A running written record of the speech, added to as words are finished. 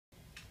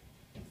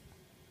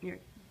You're,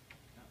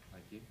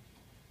 Thank you.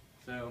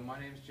 So my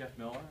name is Jeff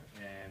Miller,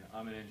 and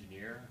I'm an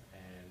engineer,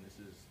 and this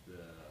is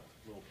the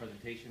little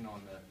presentation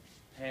on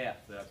the path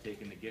that I've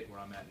taken to get where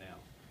I'm at now.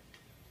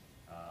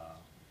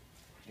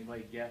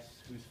 Anybody guess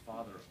whose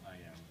father I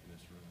am in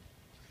this room?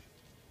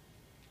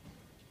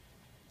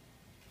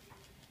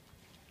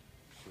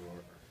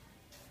 Sure.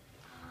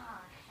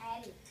 Ah,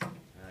 had it. Ah,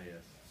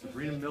 yes.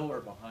 Sabrina Miller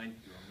behind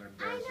you. I'm going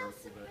to embarrass her a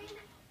little bit.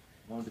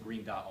 One with the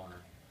green dot on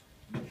her.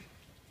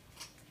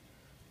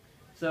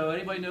 So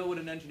anybody know what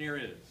an engineer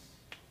is?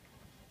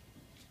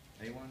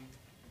 Anyone?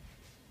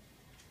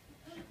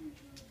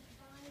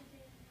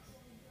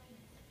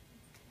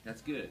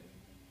 That's good.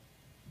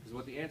 Because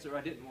what the answer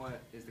I didn't want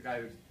is the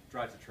guy who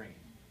drives the train.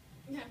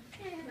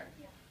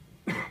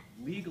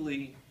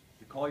 Legally,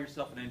 to call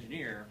yourself an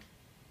engineer,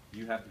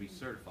 you have to be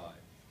certified.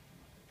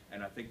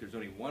 And I think there's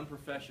only one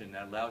profession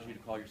that allows you to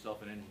call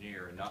yourself an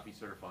engineer and not be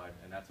certified,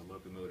 and that's a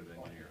locomotive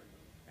engineer.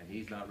 And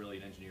he's not really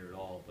an engineer at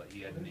all, but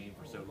he had the name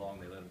for so long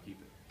they let him keep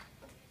it.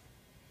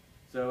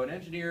 So an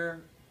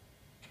engineer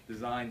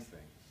designs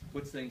things,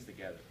 puts things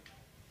together.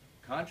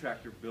 A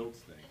contractor builds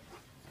things.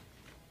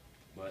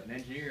 But an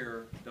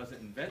engineer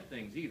doesn't invent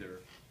things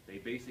either. They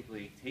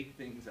basically take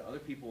things that other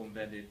people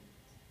invented,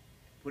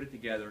 put it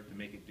together to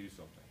make it do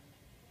something,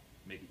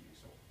 make it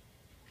useful.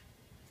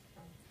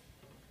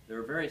 There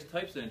are various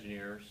types of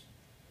engineers,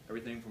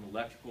 everything from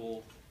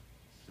electrical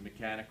to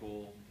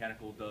mechanical.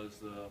 Mechanical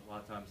does a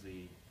lot of times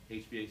the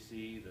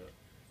HVAC, the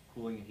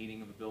cooling and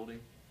heating of the building,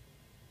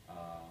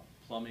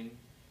 plumbing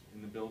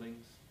in the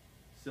buildings.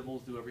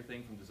 Civils do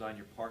everything from design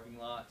your parking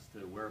lots to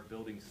where a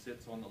building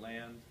sits on the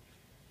land,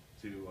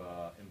 to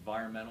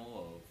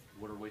environmental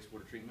of water,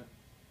 wastewater treatment,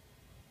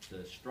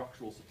 to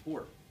structural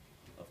support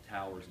of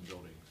towers and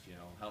buildings. You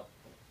know, how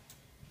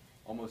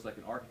almost like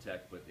an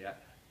architect, but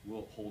that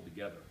will hold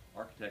together.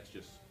 Architects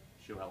just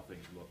show how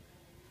things look.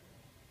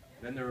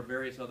 Then there are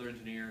various other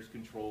engineers,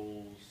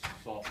 controls,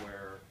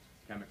 software,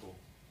 chemical.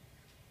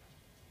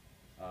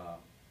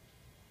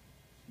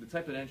 The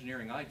type of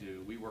engineering I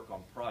do, we work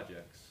on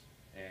projects,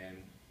 and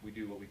we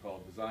do what we call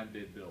design,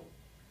 bid, build,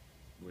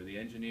 where the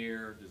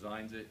engineer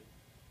designs it,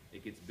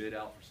 it gets bid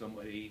out for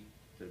somebody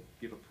to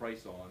give a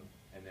price on,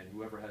 and then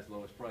whoever has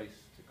lowest price,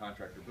 the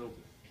contractor builds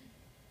it.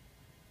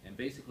 And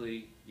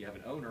basically, you have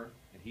an owner,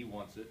 and he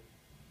wants it.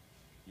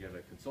 You have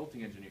a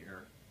consulting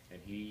engineer, and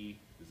he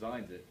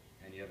designs it,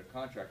 and you have a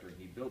contractor, and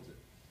he builds it.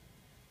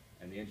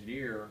 And the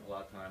engineer, a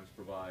lot of times,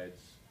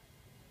 provides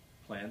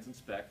plans and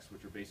specs,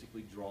 which are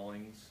basically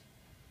drawings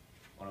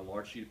on a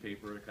large sheet of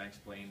paper to kind of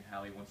explain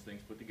how he wants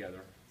things put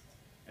together.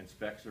 And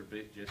specs are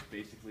just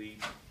basically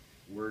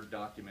Word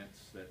documents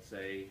that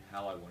say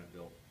how I want it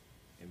built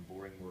in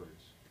boring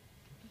words.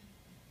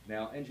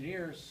 Now,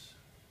 engineers,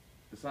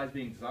 besides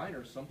being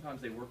designers,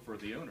 sometimes they work for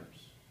the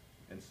owners,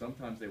 and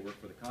sometimes they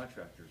work for the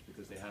contractors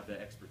because they have the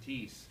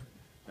expertise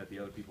that the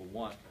other people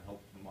want to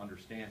help them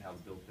understand how to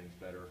build things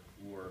better,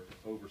 or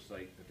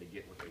oversight that they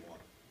get what they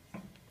want.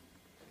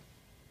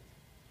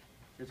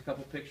 Here's a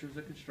couple pictures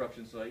of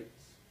construction sites.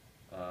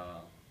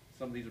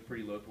 Some of these are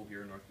pretty local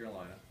here in North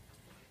Carolina.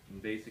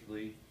 And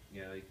basically,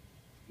 you know,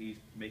 he's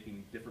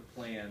making different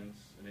plans,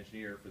 an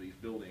engineer, for these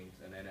buildings,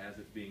 and then as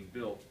it's being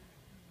built,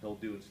 he'll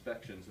do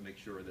inspections to make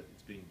sure that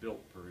it's being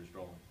built per his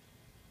drawing.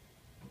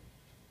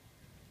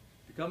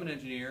 To become an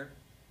engineer,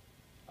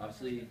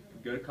 obviously,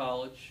 go to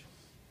college,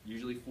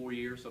 usually 4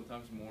 years,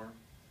 sometimes more.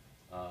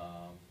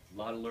 A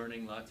lot of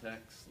learning, a lot of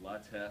texts, a lot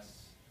of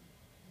tests.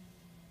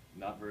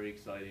 Not very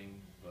exciting,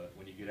 but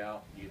when you get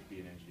out, you get to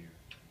be an engineer.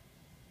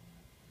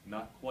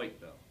 Not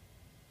quite, though.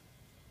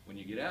 When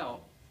you get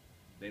out,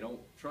 they don't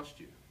trust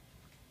you.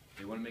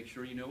 They want to make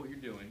sure you know what you're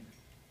doing.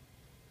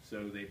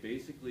 So they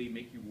basically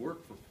make you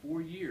work for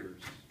 4 years,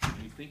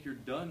 and you think you're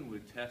done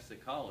with tests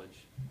at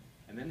college,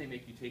 and then they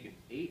make you take an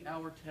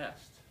 8-hour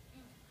test.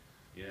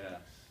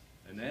 Yes.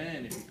 And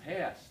then if you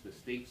pass, the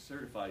state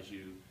certifies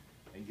you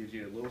and gives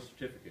you a little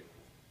certificate.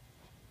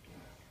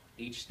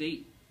 Each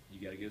state you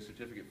got to get a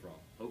certificate from.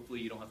 Hopefully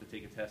you don't have to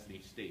take a test in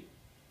each state,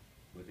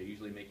 but they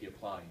usually make you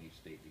apply in each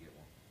state to get one.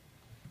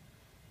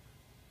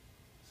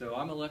 So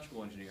I'm an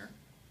electrical engineer.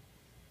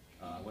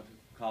 Went to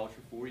college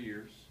for 4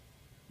 years,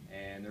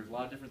 and there's a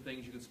lot of different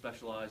things you can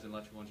specialize in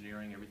electrical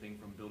engineering, everything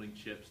from building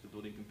chips to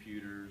building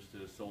computers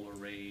to solar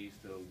arrays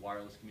to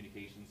wireless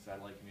communications,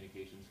 satellite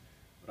communications.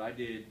 But I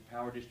did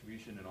power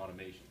distribution and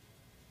automation.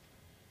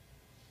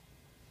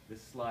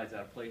 This slide's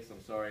out of place,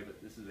 I'm sorry,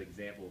 but this is an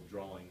example of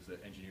drawings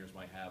that engineers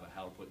might have of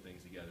how to put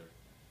things together.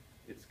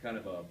 It's kind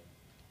of a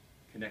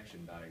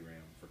connection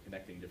diagram for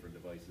connecting different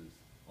devices,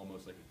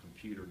 almost like a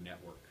computer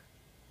network,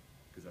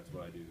 because that's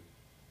what I do.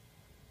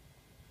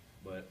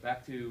 But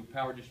back to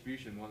power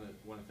distribution, one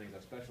of the things I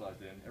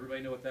specialized in.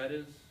 Everybody know what that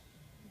is?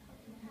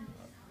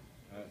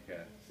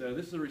 Okay, so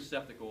this is a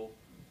receptacle.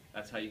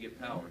 That's how you get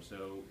power.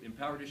 So in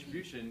power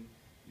distribution,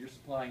 you're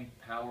supplying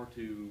power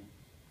to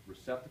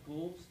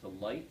receptacles, to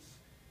lights,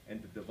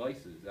 and to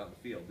devices out in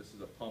the field. This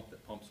is a pump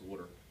that pumps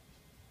water,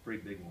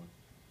 pretty big one.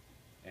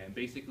 And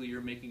basically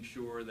you're making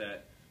sure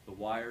that the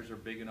wires are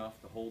big enough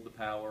to hold the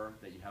power,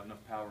 that you have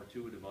enough power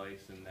to a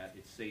device, and that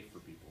it's safe for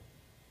people.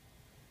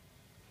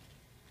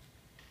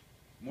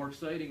 More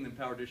exciting than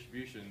power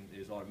distribution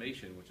is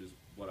automation, which is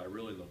what I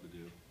really love to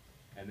do,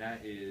 and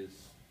that is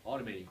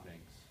automating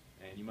things.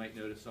 And you might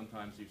notice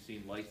sometimes you've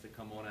seen lights that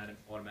come on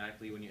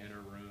automatically when you enter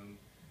a room.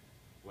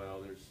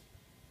 Well,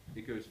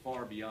 it goes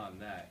far beyond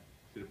that,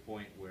 to the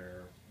point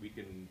where we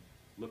can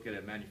look at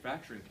a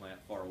manufacturing plant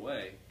far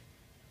away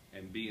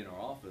and be in our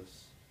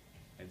office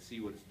and see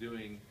what it's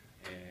doing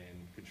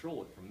and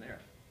control it from there.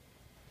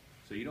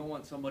 So you don't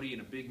want somebody in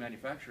a big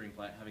manufacturing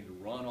plant having to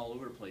run all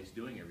over the place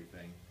doing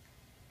everything.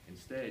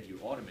 Instead, you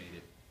automate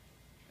it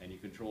and you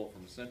control it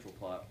from a central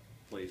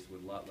place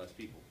with a lot less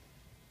people.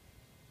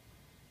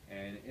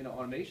 And in an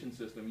automation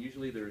system,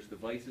 usually there's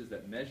devices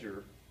that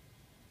measure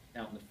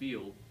out in the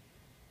field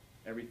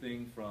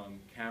everything from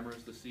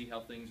cameras to see how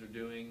things are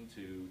doing,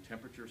 to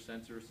temperature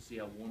sensors to see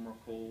how warm or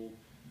cold,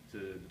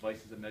 to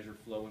devices that measure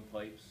flow in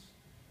pipes,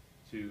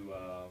 to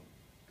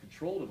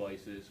control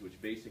devices which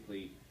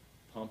basically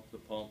pump the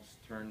pumps,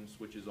 turn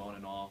switches on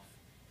and off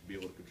to be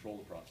able to control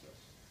the process.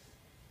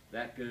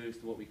 That goes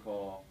to what we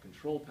call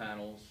control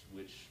panels,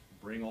 which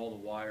bring all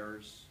the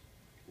wires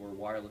or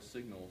wireless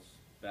signals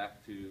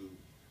back to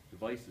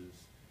devices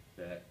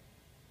that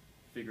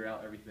figure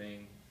out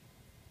everything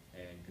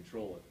and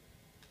control it.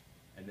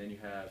 And then you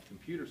have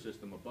computer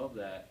system above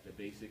that that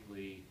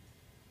basically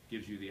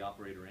gives you the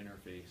operator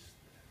interface,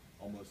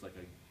 almost like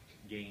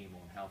a game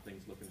on how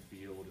things look in the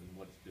field and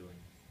what it's doing.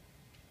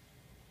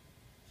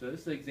 So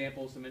this is an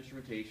example of some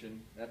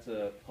instrumentation. That's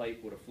a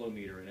pipe with a flow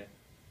meter in it.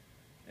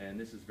 And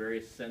this is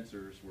various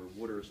sensors where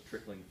water is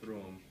trickling through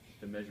them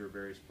to measure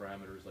various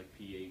parameters like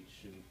pH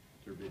and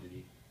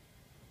turbidity.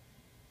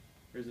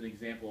 Here's an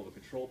example of a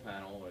control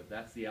panel.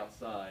 That's the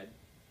outside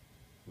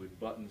with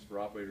buttons for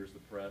operators to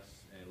press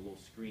and a little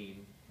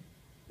screen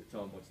to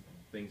tell them what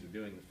things are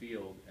doing in the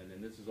field. And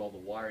then this is all the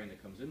wiring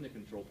that comes in the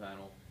control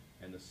panel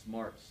and the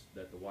smarts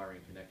that the wiring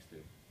connects to,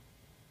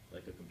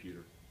 like a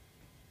computer.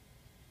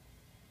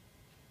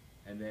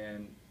 And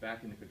then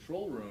back in the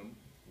control room,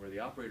 where the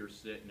operators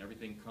sit and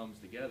everything comes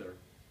together,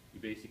 you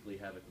basically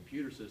have a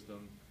computer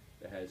system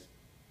that has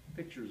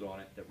pictures on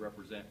it that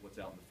represent what's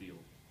out in the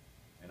field.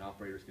 And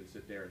operators can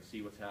sit there and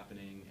see what's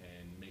happening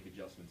and make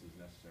adjustments as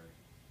necessary.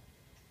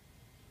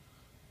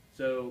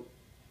 So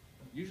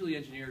usually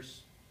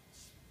engineers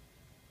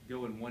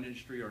go in one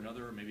industry or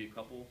another, or maybe a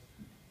couple.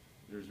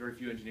 There's very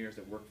few engineers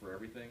that work for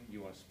everything.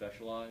 You want to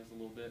specialize a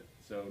little bit.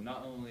 So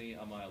not only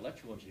am I an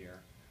electrical engineer,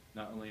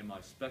 not only am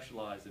I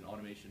specialized in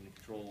automation and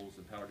controls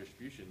and power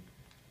distribution,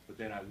 but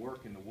then I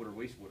work in the water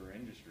wastewater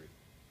industry.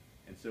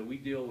 And so we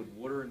deal with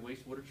water and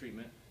wastewater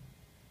treatment,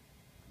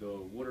 the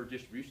water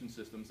distribution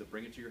systems that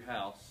bring it to your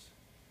house,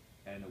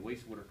 and the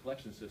wastewater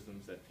collection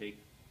systems that take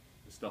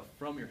the stuff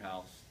from your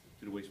house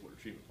to the wastewater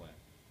treatment plant.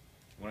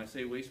 When I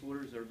say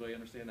wastewater, does everybody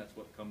understand that's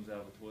what comes out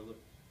of a toilet?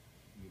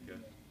 Okay.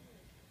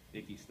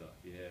 Icky stuff,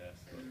 yeah.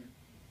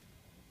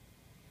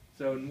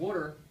 So in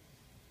water,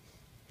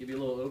 give you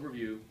a little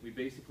overview, we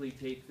basically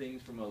take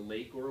things from a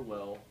lake or a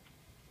well,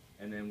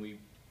 and then we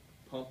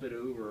pump it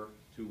over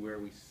to where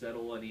we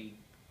settle any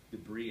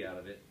debris out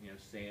of it,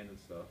 sand and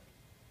stuff.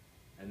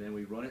 And then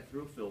we run it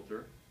through a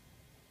filter,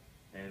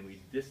 and we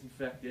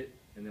disinfect it,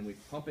 and then we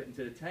pump it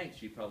into the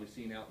tanks you've probably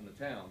seen out in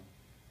the town.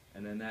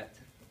 And then that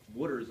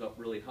water is up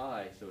really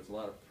high, so it's a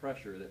lot of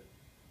pressure that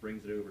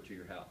brings it over to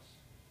your house.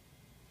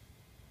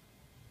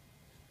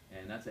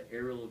 And that's an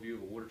aerial view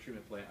of a water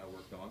treatment plant I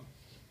worked on.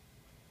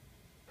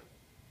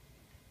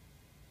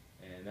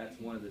 And that's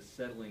one of the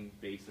settling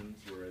basins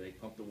where they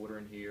pump the water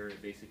in here.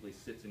 It basically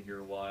sits in here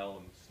a while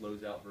and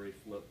slows out very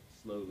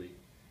slowly.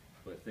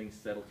 But things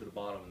settle to the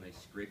bottom and they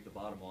scrape the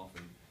bottom off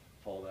and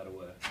haul that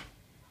away.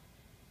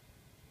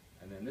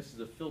 And then this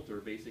is a filter.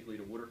 Basically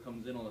the water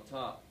comes in on the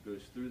top,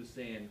 goes through the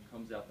sand,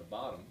 comes out the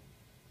bottom,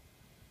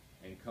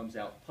 and comes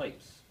out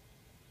pipes.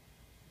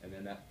 And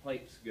then that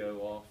pipes go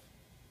off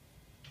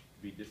to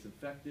be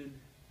disinfected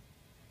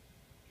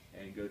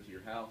and go to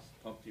your house,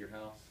 pump to your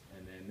house.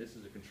 And then this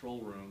is a control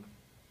room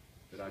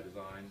that I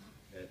designed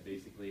that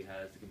basically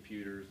has the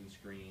computers and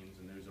screens,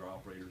 and those are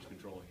operators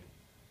controlling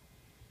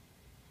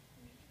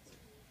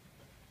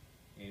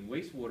it. In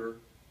wastewater,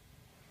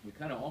 we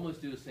kind of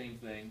almost do the same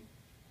thing,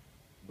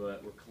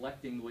 but we're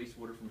collecting the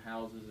wastewater from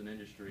houses and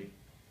industry.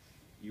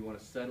 You want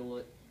to settle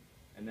it,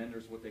 and then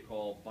there's what they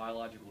call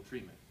biological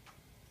treatment,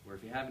 where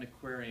if you have an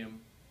aquarium,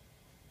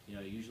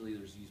 usually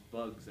there's these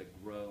bugs that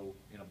grow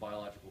in a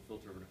biological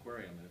filter of an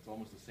aquarium, and it's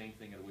almost the same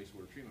thing at a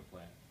wastewater treatment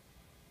plant,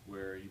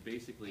 where you're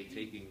basically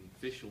taking,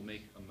 fish will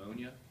make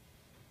ammonia,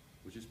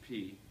 which is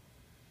pee,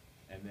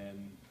 and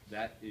then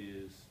that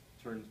there's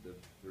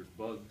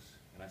bugs,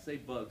 and I say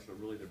bugs, but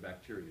really they're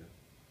bacteria.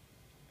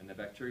 And the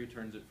bacteria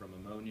turns it from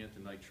ammonia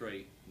to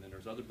nitrate, and then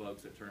there's other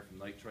bugs that turn it from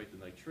nitrite to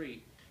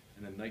nitrate,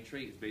 and then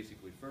nitrate is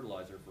basically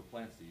fertilizer for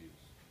plants to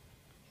use,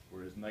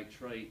 whereas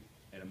nitrite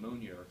and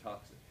ammonia are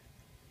toxic.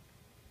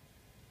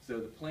 So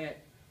the plant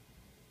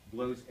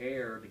blows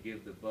air to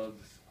give the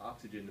bugs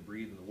oxygen to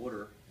breathe in the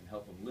water and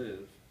help them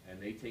live, and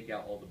they take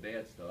out all the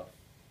bad stuff,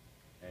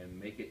 and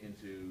make it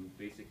into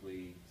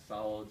basically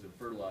solids and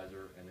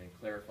fertilizer and then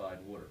clarified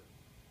water.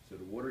 So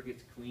the water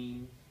gets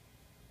clean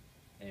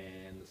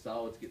and the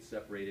solids get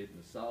separated,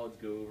 and the solids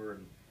go over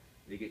and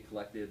they get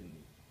collected and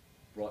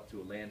brought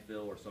to a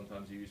landfill, or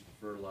sometimes they're used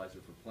for fertilizer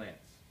for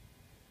plants.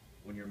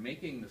 When you're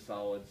making the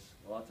solids,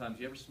 a lot of times,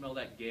 you ever smell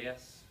that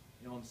gas,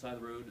 you know, on the side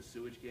of the road, the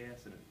sewage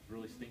gas, and it's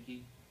really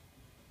stinky?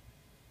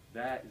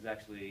 That is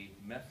actually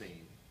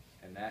methane,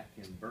 and that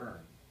can burn.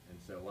 And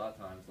so a lot of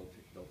times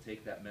they'll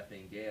take that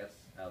methane gas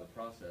out of the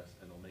process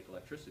and they'll make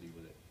electricity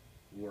with it,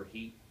 or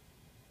heat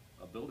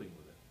a building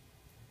with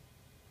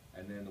it.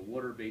 And then the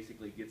water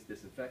basically gets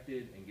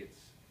disinfected and gets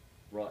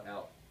brought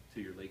out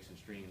to your lakes and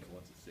streams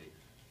once it's safe.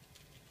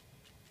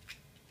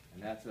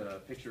 And that's a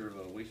picture of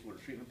a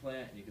wastewater treatment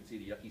plant, and you can see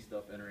the yucky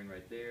stuff entering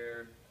right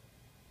there.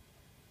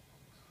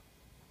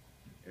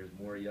 There's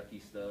more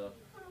yucky stuff.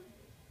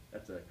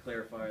 That's a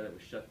clarifier that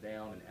was shut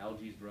down, and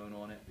algae's grown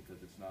on it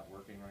because it's not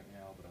working right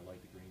now, but I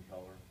like the green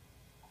color.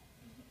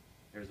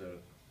 There's a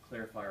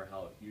clarifier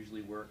how it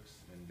usually works,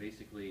 and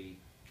basically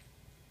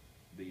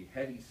the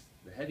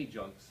heavy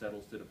junk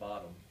settles to the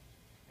bottom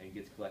and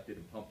gets collected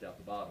and pumped out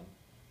the bottom,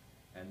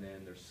 and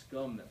then there's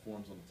scum that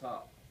forms on the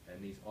top,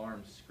 and these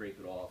arms scrape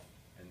it off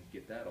and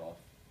get that off,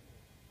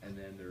 and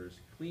then there's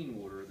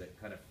clean water that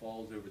kind of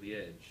falls over the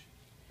edge,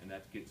 and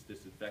that gets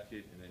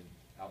disinfected and then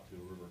out to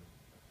a river.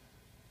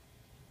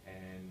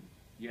 And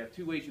you have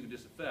two ways you can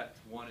disinfect.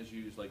 One is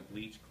use like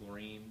bleach,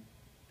 chlorine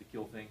to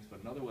kill things,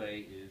 but another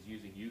way is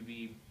using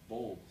UV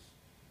bulbs.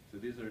 So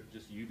these are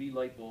just UV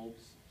light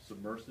bulbs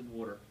submersed in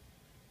water,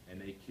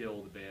 and they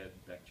kill the bad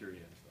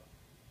bacteria and stuff.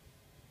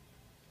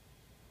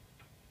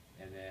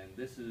 And then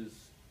this is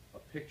a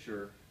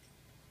picture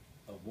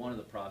of one of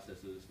the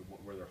processes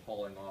where they're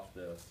hauling off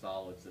the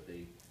solids that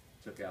they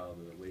took out of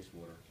the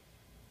wastewater.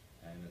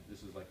 And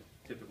this is like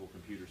a typical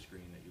computer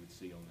screen that you would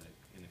see on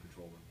in the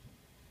control room.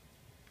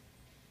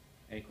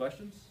 Any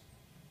questions?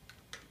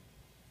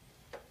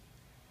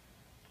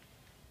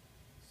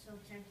 So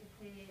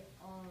technically,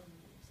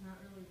 it's not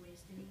really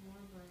waste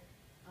anymore, but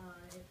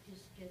it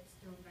just gets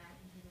thrown back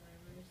into the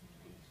rivers and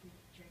then we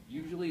drink it.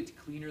 Usually it's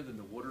cleaner than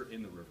the water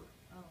in the river.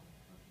 Oh,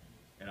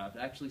 okay. And I've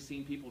actually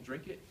seen people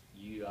drink it.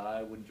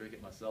 I wouldn't drink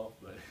it myself,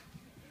 but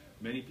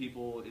many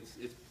people,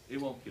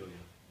 it won't kill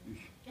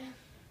you.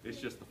 It's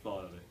just the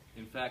thought of it.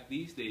 In fact,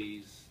 these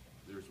days,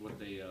 there's what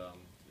they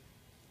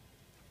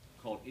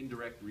call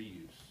indirect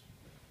reuse.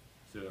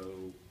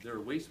 So there are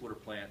wastewater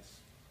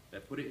plants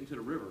that put it into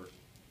the river,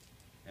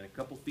 and a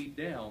couple feet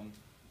down,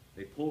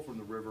 they pull from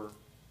the river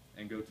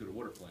and go to the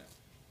water plant.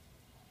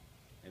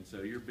 And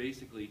so you're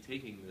basically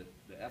taking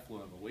the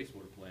effluent of a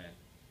wastewater plant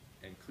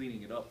and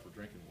cleaning it up for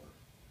drinking water.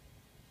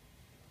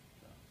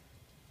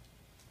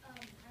 How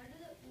do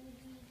the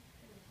UV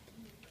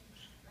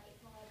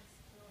light bulbs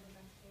kill the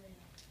bacteria?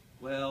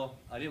 Well,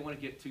 I didn't want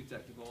to get too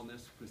technical on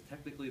this because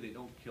technically they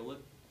don't kill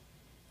it,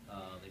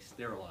 they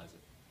sterilize it.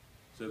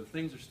 So the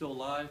things are still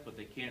alive, but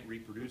they can't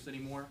reproduce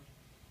anymore.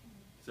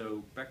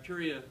 So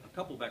bacteria, a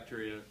couple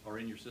bacteria are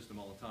in your system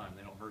all the time,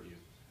 they don't hurt you.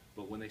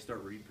 But when they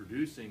start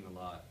reproducing a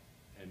lot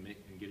and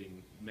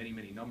getting many,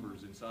 many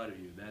numbers inside of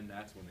you, then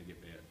that's when they get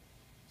bad.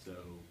 So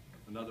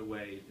another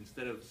way,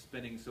 instead of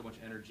spending so much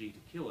energy to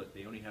kill it,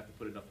 they only have to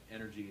put enough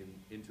energy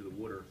into the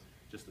water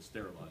just to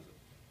sterilize it.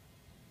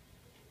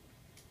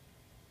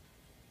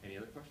 Any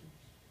other questions?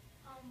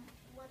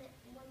 When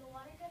the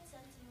water gets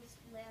sent to those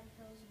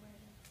landfills, where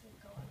does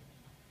it go up?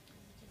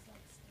 Is it just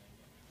like stay?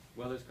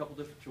 Well, there's a couple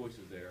different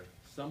choices there.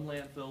 Some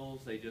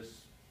landfills, they just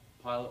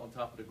pile it on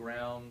top of the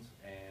ground,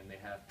 and they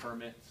have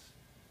permits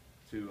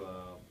to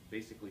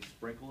basically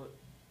sprinkle it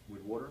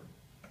with water,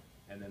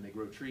 and then they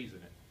grow trees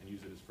in it and use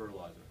it as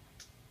fertilizer.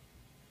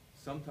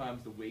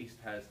 Sometimes the waste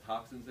has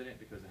toxins in it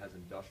because it has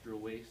industrial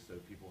waste, so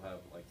people have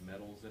like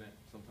metals in it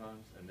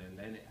sometimes, and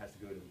then it has to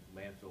go to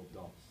landfill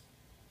dumps.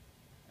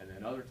 And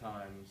then other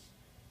times,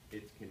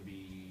 it can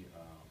be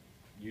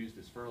used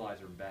as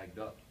fertilizer and bagged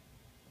up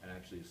and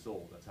actually is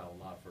sold. That's how a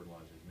lot of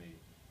fertilizer is made.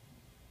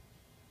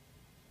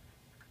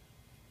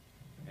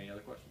 Any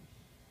other questions?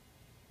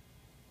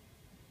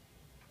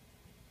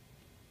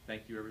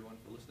 Thank you everyone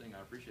for listening.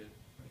 I appreciate it.